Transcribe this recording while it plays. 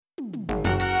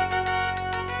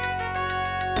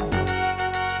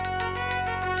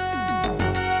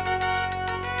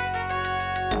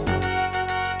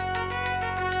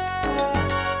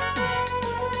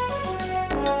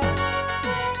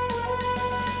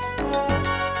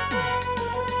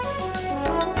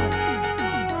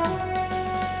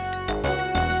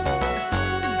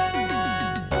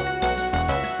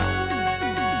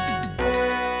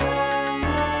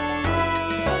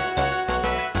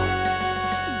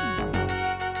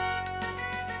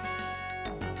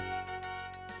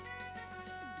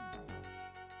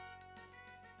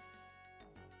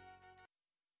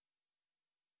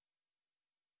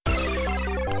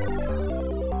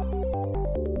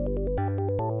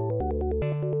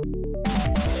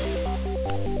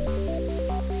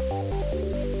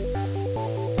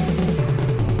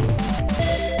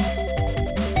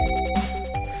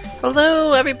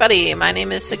Hello everybody, my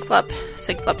name is Sigflup,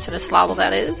 Sinislavel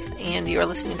that is, and you are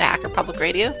listening to Hacker Public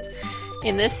Radio.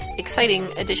 In this exciting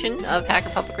edition of Hacker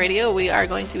Public Radio, we are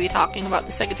going to be talking about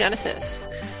the Sega Genesis.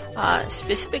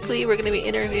 Specifically, we're going to be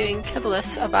interviewing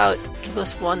Kibulus about,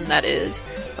 Kibulus1 that is,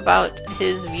 about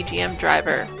his VGM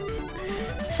driver.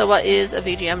 So what is a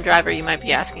VGM driver, you might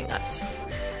be asking us?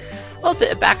 Well, a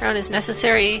bit of background is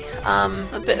necessary.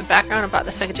 A bit of background about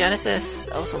the Sega Genesis,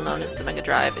 also known as the Mega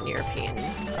Drive in European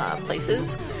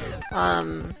places,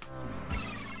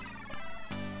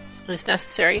 is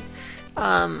necessary.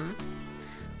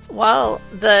 Well,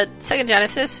 the Sega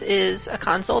Genesis is a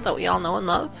console that we all know and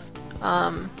love,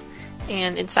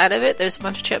 and inside of it there's a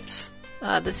bunch of chips.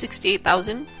 The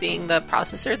 68000 being the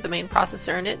processor, the main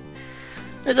processor in it.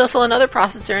 There's also another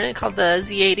processor in it called the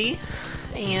Z80,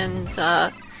 and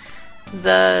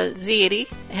the Z80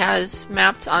 has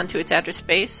mapped onto its address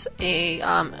space a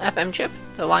FM chip,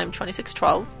 the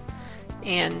YM2612,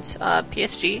 and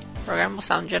PSG, Programmable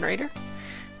Sound Generator.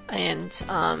 And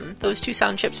those two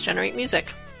sound chips generate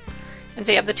music. And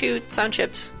so you have the two sound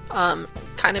chips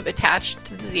kind of attached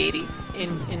to the Z80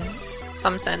 in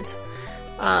some sense.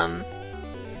 And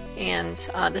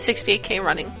the 68K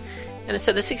running. And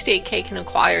so the 68K can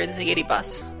acquire the Z80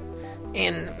 bus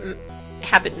and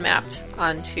have it mapped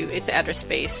onto its address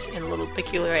space in a little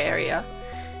peculiar area,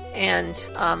 and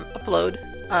upload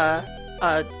a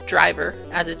driver,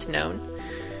 as it's known,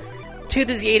 to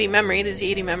the Z80 memory, the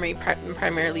Z80 memory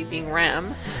primarily being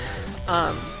RAM,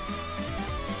 and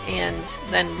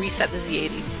then reset the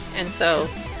Z80. And so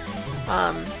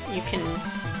you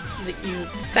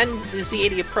send the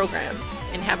Z80 a program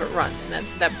and have it run, and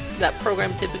that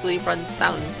program typically runs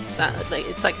sound like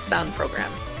it's like a sound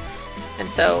program. And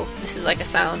so this is like a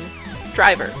sound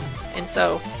driver, and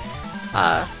so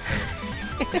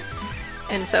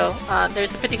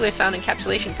there's a particular sound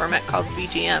encapsulation format called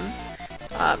VGM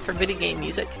for video game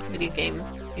music. Video game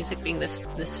music being this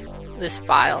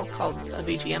file called a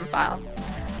VGM file,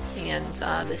 and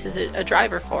this is a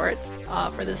driver for it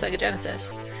for the Sega Genesis.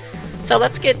 So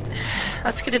let's get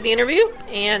to the interview,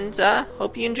 and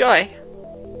hope you enjoy.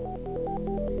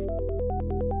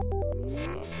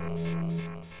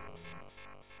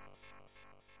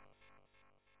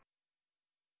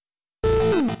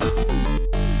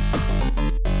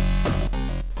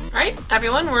 Alright,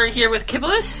 everyone, we're here with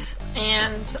Kibulus,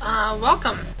 and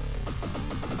welcome.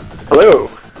 Hello.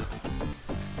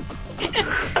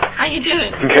 How you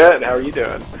doing? Good, how are you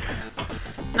doing?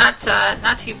 Not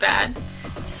too bad.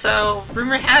 So,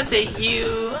 rumor has it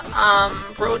you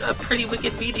wrote a pretty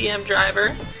wicked VGM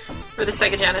driver for the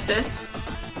Sega Genesis.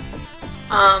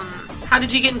 How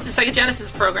did you get into Sega Genesis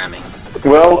programming?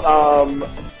 Well,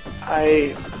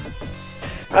 I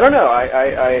don't know.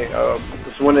 I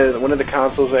one of the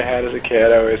consoles I had as a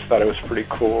kid. I always thought it was pretty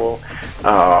cool,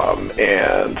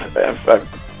 and I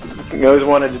always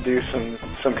wanted to do some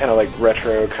kind of like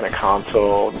retro kind of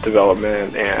console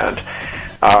development, and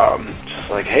just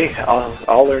like, hey,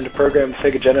 I'll learn to program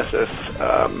Sega Genesis.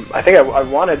 I think I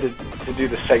wanted to do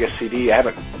the Sega CD. I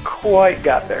haven't quite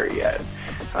got there yet,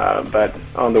 but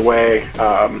on the way,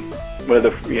 one of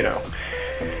the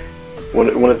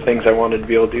things I wanted to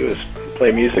be able to do is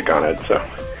play music on it. So.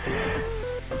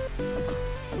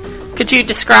 Could you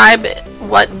describe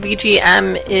what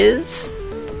VGM is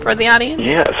for the audience?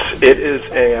 Yes, it is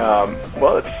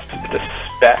it's a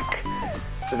spec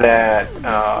that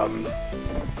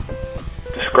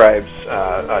describes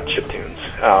chiptunes.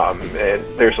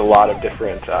 There's a lot of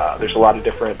different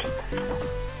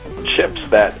chips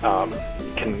that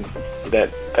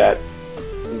that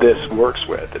this works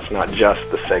with. It's not just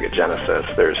the Sega Genesis.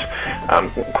 There's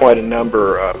quite a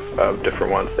number of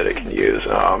different ones that it can use.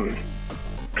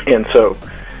 And so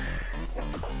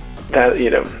that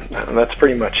that's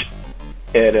pretty much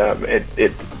it.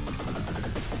 It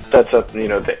sets up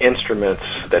the instruments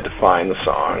that define the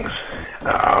songs,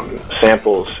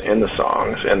 samples in the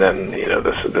songs, and then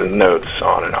the notes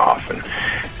on and off, and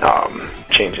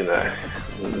changing the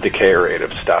decay rate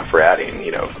of stuff, or adding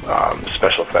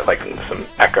special effects like some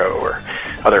echo or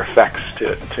other effects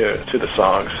to the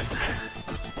songs.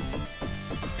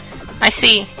 I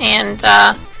see. And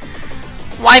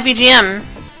why VGM?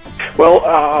 Well,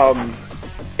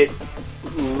 it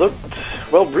looked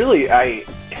really. I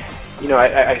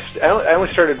only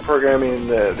started programming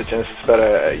the Genesis about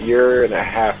a year and a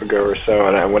half ago or so,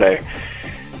 and I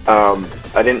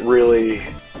didn't really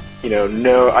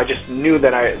know. I just knew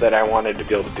that I wanted to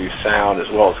be able to do sound as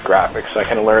well as graphics. So I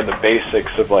kind of learned the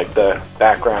basics of like the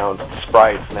backgrounds and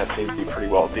sprites, and that seemed to be pretty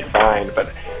well defined.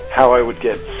 But how I would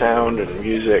get sound and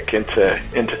music into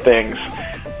things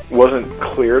wasn't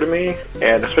clear to me,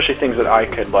 and especially things that I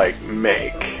could like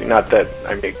make. Not that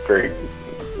I make very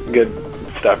good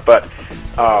stuff, but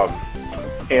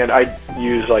and I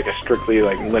use like a strictly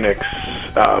like Linux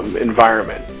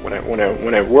environment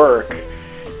when I work.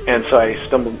 And so I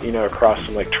stumbled, across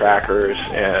some like trackers,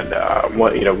 and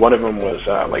one of them was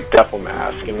like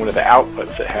Mask, and one of the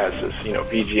outputs it has this,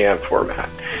 VGM format,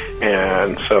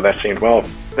 and so that seemed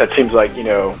like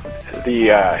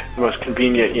the most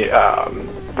convenient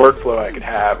workflow I could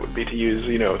have would be to use,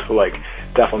 to like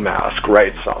Mask,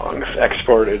 write songs,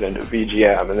 export it into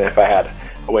VGM, and then if I had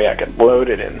a way I could load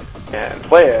it in and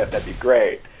play it, that'd be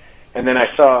great. And then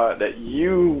I saw that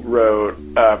you wrote,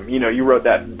 you wrote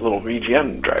that little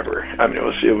VGM driver. I mean, it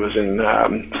was in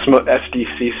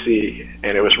SDCC,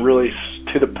 and it was really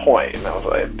to the point. And I was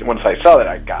like, once I saw that,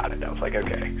 I got it. I was like,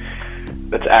 okay,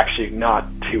 that's actually not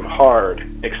too hard.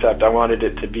 Except I wanted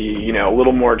it to be, a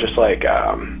little more just like,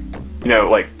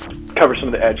 like cover some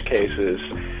of the edge cases,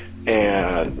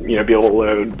 and be able to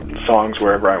load songs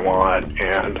wherever I want,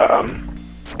 and.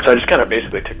 So I just kind of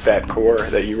basically took that core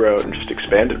that you wrote and just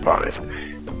expanded upon it.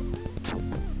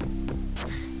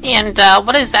 And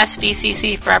what is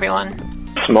SDCC for everyone?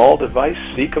 Small Device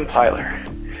C Compiler.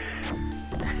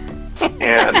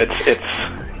 And it's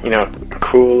a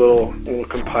cool little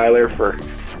compiler for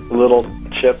little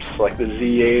chips like the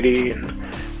Z80 and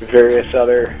various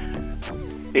other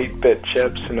 8-bit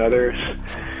chips and others.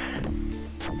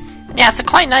 Yeah, it's a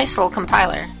quite nice little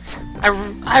compiler.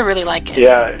 I really like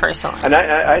it, personally. And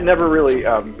I never really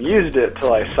used it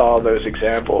till I saw those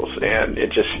examples, and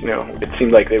it just, it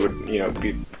seemed like they would,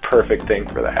 be the perfect thing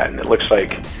for that. And it looks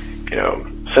like,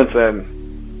 since then,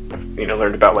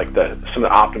 learned about like some of the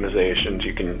optimizations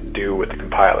you can do with the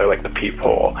compiler, like the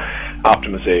peephole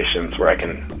optimizations, where I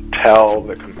can tell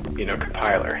the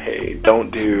compiler, hey,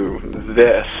 don't do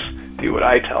this, do what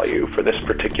I tell you for this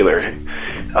particular,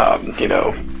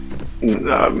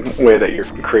 way that you're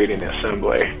creating the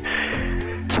assembly.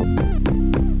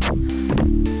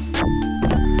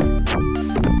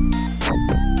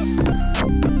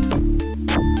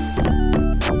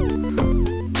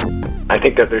 I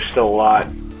think that there's still a lot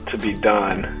to be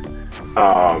done,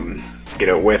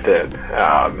 with it,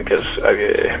 because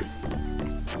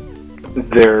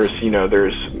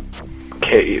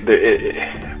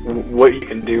what you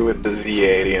can do with the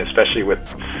Z80, and especially with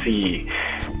C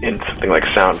in something like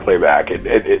sound playback,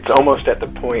 it's almost at the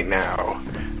point now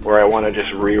where I want to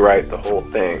just rewrite the whole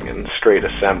thing in straight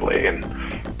assembly. And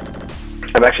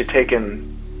I've actually taken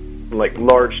like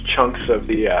large chunks of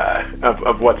the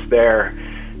of what's there,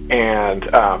 and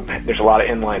there's a lot of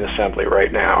inline assembly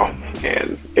right now,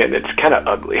 and it's kind of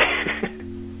ugly.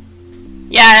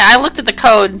 Yeah, I looked at the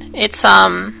code. It's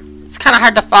kind of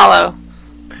hard to follow.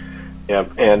 Yeah,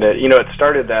 and it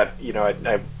started that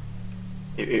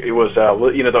it was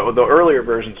the earlier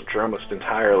versions, which are almost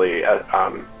entirely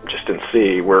just in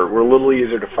C, were a little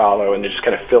easier to follow, and they just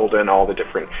kind of filled in all the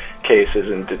different cases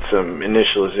and did some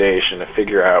initialization to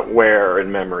figure out where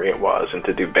in memory it was, and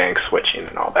to do bank switching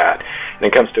and all that. And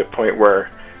it comes to a point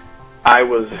where I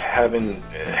was having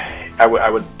I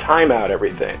would time out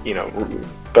everything,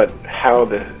 but how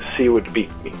the C would be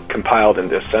compiled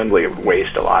into assembly would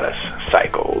waste a lot of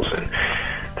cycles, and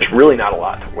there's really not a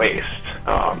lot to waste.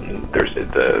 There's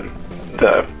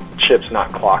the chip's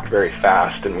not clocked very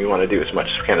fast, and we want to do as much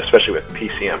as we can, especially with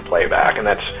PCM playback, and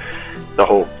that's the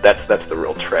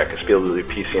real trick, is to be able to do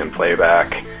PCM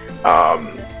playback,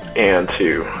 and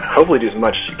to hopefully do as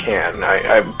much as you can.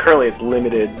 I'm currently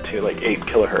limited to like 8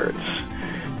 kilohertz,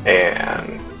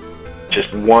 and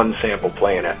just one sample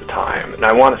playing at a time, and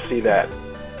I want to see that.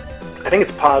 I think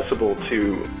it's possible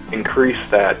to increase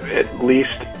that at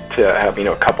least to have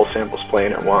a couple samples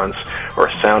playing at once, or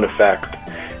a sound effect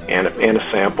and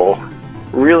a sample.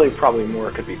 Really, probably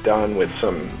more could be done with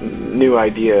some new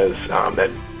ideas that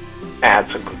add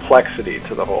some complexity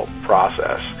to the whole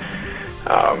process.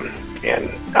 And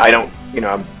I don't,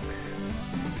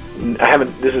 I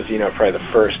haven't. This is probably the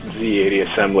first Z80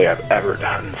 assembly I've ever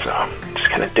done, so I'm just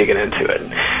kind of digging into it,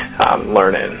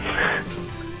 learning.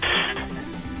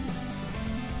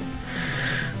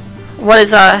 What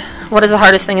is the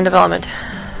hardest thing in development?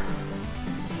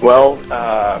 Well,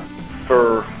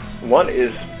 for one,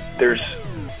 is there's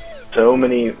so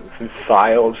many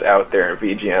files out there in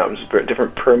VGMs,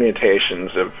 different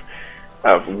permutations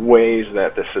of ways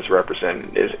that this is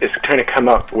represented. Is trying to come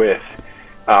up with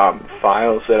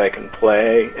files that I can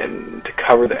play and to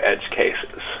cover the edge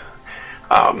cases,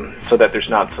 so that there's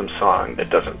not some song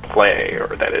that doesn't play,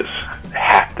 or that is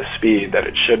half the speed that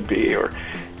it should be, or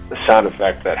the sound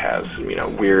effect that has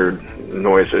weird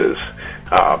noises,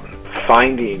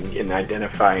 finding and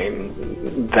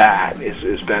identifying that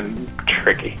has been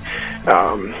tricky.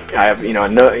 I have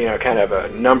kind of a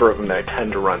number of them that I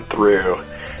tend to run through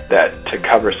that to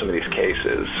cover some of these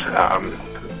cases,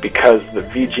 because the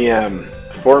VGM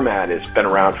format has been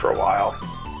around for a while.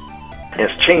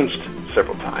 It's changed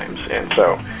several times, and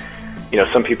so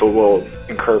some people will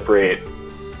incorporate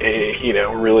a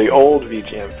really old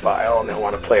VGM file and they'll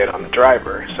want to play it on the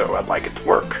driver, so I'd like it to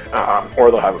work, or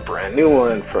they'll have a brand new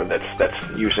one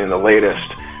that's using the latest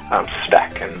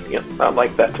spec, and I'd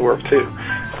like that to work too,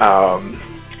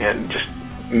 and just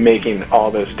making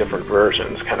all those different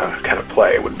versions kind of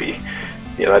play would be,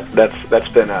 that's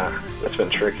been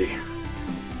tricky.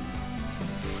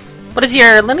 What does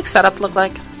your Linux setup look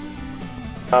like?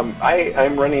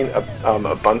 I'm running a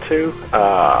Ubuntu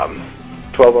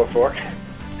 12.04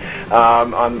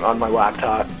 on my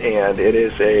laptop, and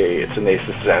it's an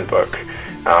Asus ZenBook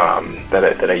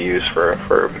that I use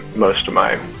for most of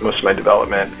my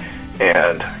development.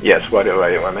 And yes, why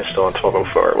am I still on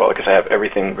 12.04? Well, because I have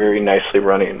everything very nicely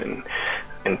running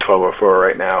in 12.04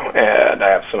 right now, and I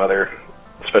have some other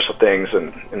special things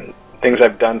and things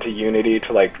I've done to Unity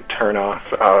to like turn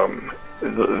off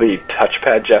the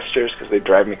touchpad gestures because they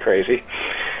drive me crazy.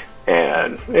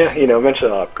 And yeah,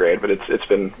 eventually I'll upgrade, but it's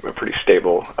been a pretty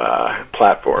stable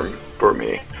platform for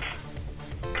me.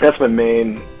 That's my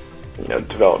main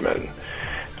development.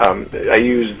 I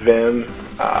use Vim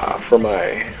for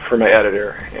my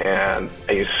editor, and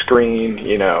I use Screen. I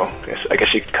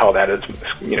guess you could call that as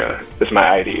my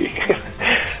IDE.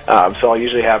 So I'll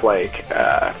usually have like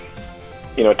a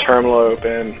terminal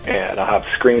open, and I'll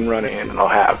have Screen running, and I'll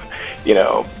have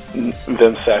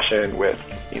Vim session with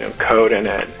code in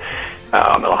it.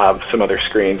 I'll have some other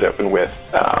screens open with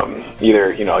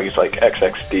either I'll use like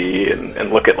XXD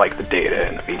and look at like the data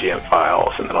and the VGM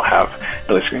files, and then I'll have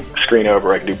another screen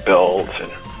over. I can do builds, and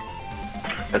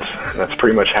that's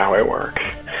pretty much how I work.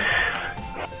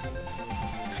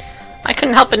 I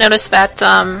couldn't help but notice that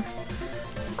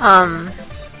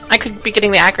I could be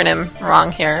getting the acronym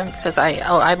wrong here because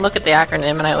I look at the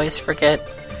acronym and I always forget.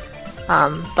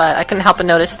 But I couldn't help but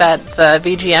notice that the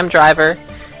VGM driver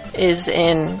is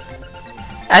in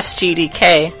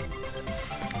SGDK.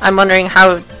 I'm wondering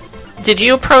how did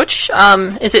you approach?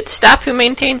 Is it Steph who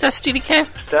maintains SGDK?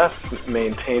 Steph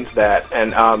maintains that,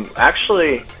 and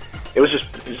actually, it was just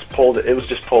pulled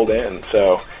in.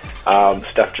 So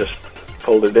Steph just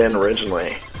pulled it in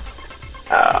originally,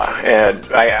 and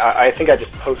I think I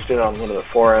just posted on one of the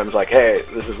forums like, "Hey,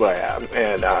 this is what I have,"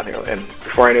 and and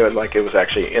before I knew it, like it was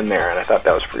actually in there, and I thought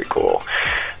that was pretty cool.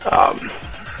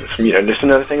 Just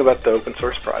another thing about the open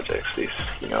source projects. These,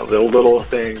 little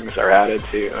things are added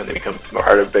to, and they become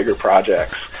part of bigger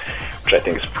projects, which I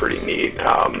think is pretty neat.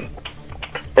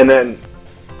 And then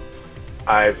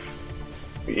I've,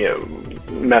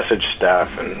 messaged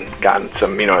Steph and gotten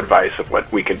some, advice of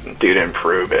what we could do to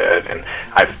improve it. And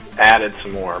I've added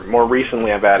some more. More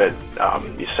recently, I've added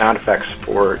sound effects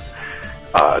support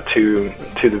to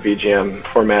the VGM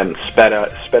format and sped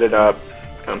it up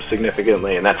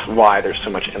significantly, and that's why there's so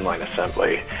much inline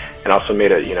assembly, and also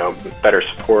made it better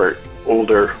support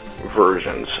older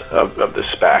versions of the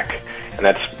spec, and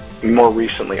that's more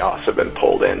recently also been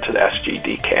pulled into the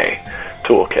SGDK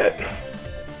toolkit.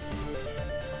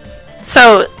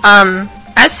 So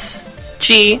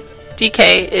SGDK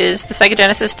is the Sega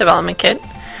Genesis development kit.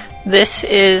 This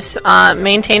is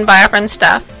maintained by our friend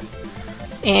Steph,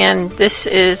 and this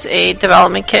is a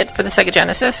development kit for the Sega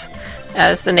Genesis,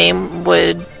 as the name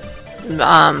would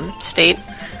state.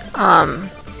 I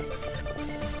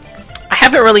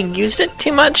haven't really used it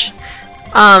too much.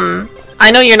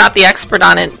 I know you're not the expert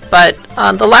on it, but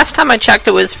the last time I checked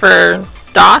it was for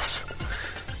DOS.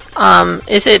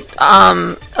 Is it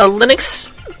a Linux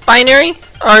binary,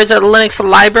 or is it a Linux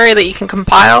library that you can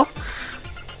compile?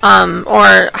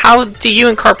 Or how do you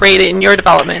incorporate it in your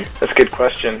development? That's a good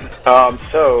question.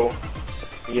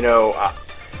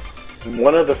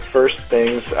 One of the first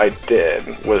things I did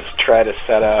was try to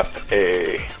set up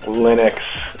a Linux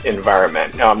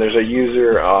environment. There's a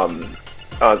user,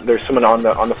 there's someone on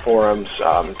the forums,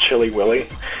 Chili Willy,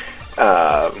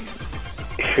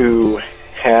 who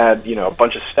had a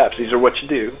bunch of steps. These are what you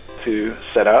do to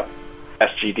set up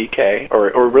SGDK,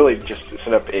 or really just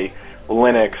set up a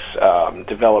Linux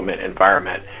development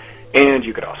environment. And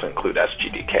you could also include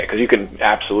SGDK, because you can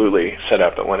absolutely set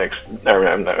up a Linux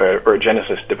or a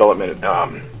Genesis development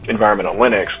environment on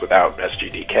Linux without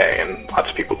SGDK, and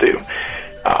lots of people do.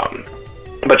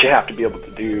 But you have to be able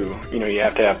to do, you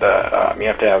have to have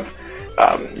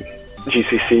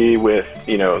GCC with,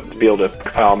 to be able to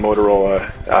compile Motorola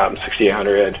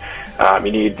 6800.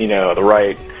 You need, the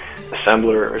right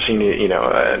assemblers, and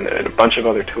a bunch of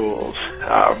other tools,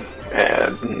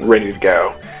 and ready to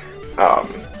go.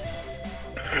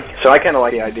 So I kind of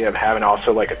like the idea of having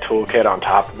also like a toolkit on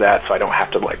top of that, so I don't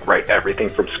have to like write everything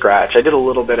from scratch. I did a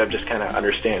little bit of just kind of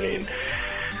understanding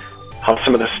how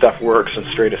some of this stuff works in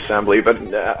straight assembly, but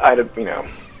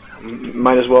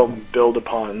might as well build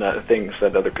upon the things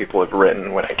that other people have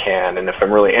written when I can, and if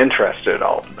I'm really interested,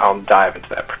 I'll dive into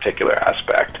that particular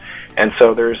aspect. And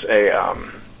so there's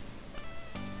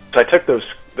so I took those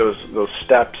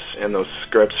steps and those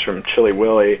scripts from Chili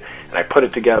Willy, and I put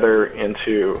it together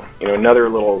into another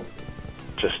little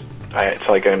it's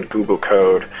like a Google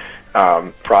code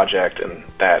project, and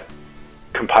that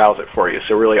compiles it for you.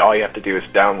 So really, all you have to do is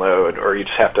download, or you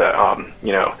just have to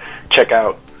check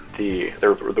out the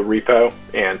repo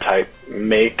and type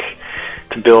make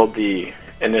to build the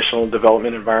initial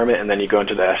development environment, and then you go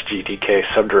into the SGDK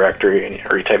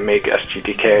subdirectory, or you type make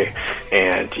SGDK,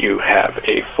 and you have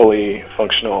a fully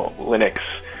functional Linux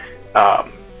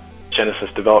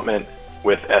Genesis development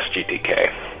with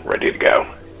SGDK ready to go.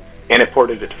 And it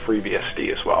ported it to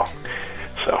FreeBSD as well,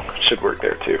 so it should work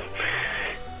there too.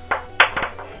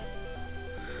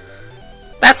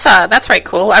 That's right,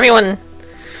 cool.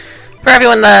 For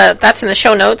everyone, that's in the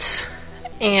show notes,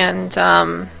 and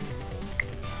I'm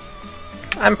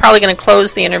probably going to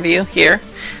close the interview here.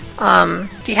 Do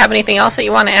you have anything else that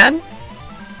you want to add?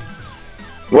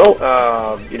 Well,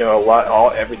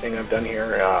 everything I've done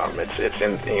here, it's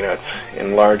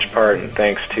in large part and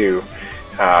thanks to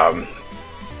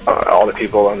all the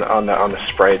people on the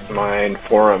Sprite Mine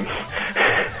forum.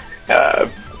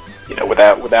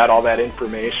 Without all that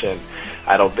information,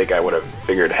 I don't think I would have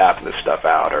figured half of this stuff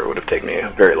out, or it would have taken me a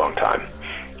very long time.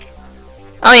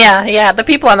 Oh yeah, the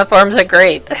people on the forums are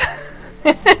great.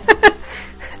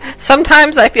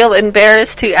 Sometimes I feel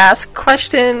embarrassed to ask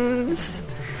questions,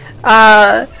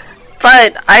 but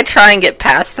I try and get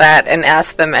past that and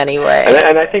ask them anyway.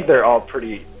 And I think they're all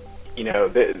pretty,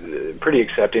 pretty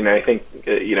accepting. I think,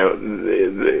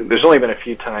 there's only been a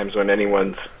few times when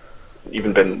anyone's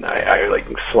even been I like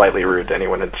slightly rude to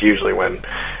anyone. It's usually when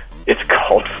it's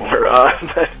called for.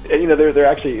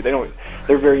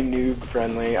 They're very noob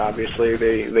friendly. Obviously,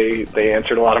 they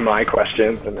answered a lot of my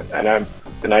questions, and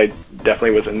I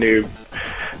definitely was a noob.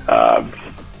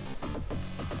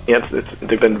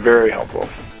 They've been very helpful.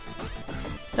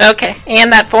 Okay,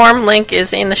 and that forum link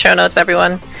is in the show notes,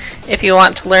 everyone. If you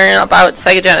want to learn about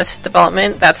Sega Genesis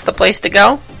development, that's the place to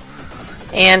go.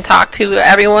 And talk to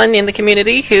everyone in the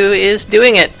community who is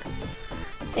doing it.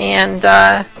 And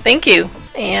thank you.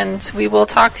 And we will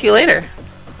talk to you later.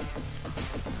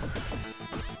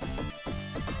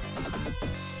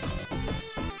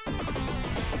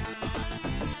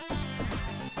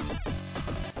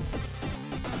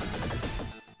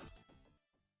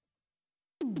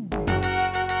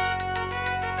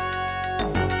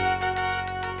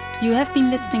 You have been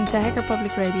listening to Hacker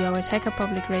Public Radio at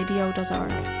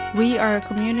hackerpublicradio.org. We are a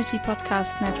community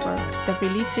podcast network that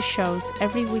releases shows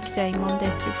every weekday, Monday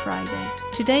through Friday.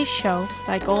 Today's show,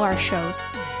 like all our shows,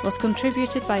 was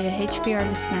contributed by a HPR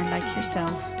listener like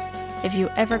yourself. If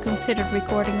you ever considered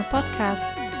recording a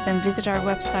podcast, then visit our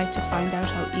website to find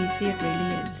out how easy it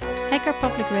really is. Hacker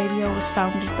Public Radio was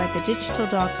founded by the Digital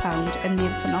Dog Pound and the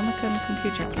Infonomicon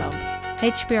Computer Club.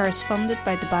 HPR is funded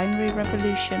by the Binary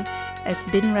Revolution at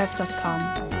binrev.com.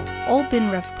 All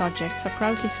BinRev projects are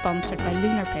proudly sponsored by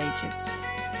Lunar Pages.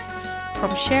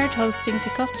 From shared hosting to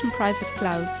custom private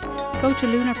clouds, go to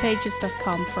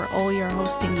lunarpages.com for all your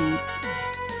hosting needs.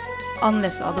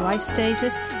 Unless otherwise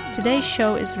stated, today's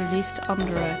show is released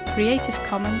under a Creative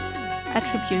Commons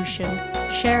Attribution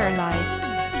Share Alike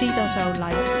 3.0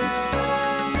 license.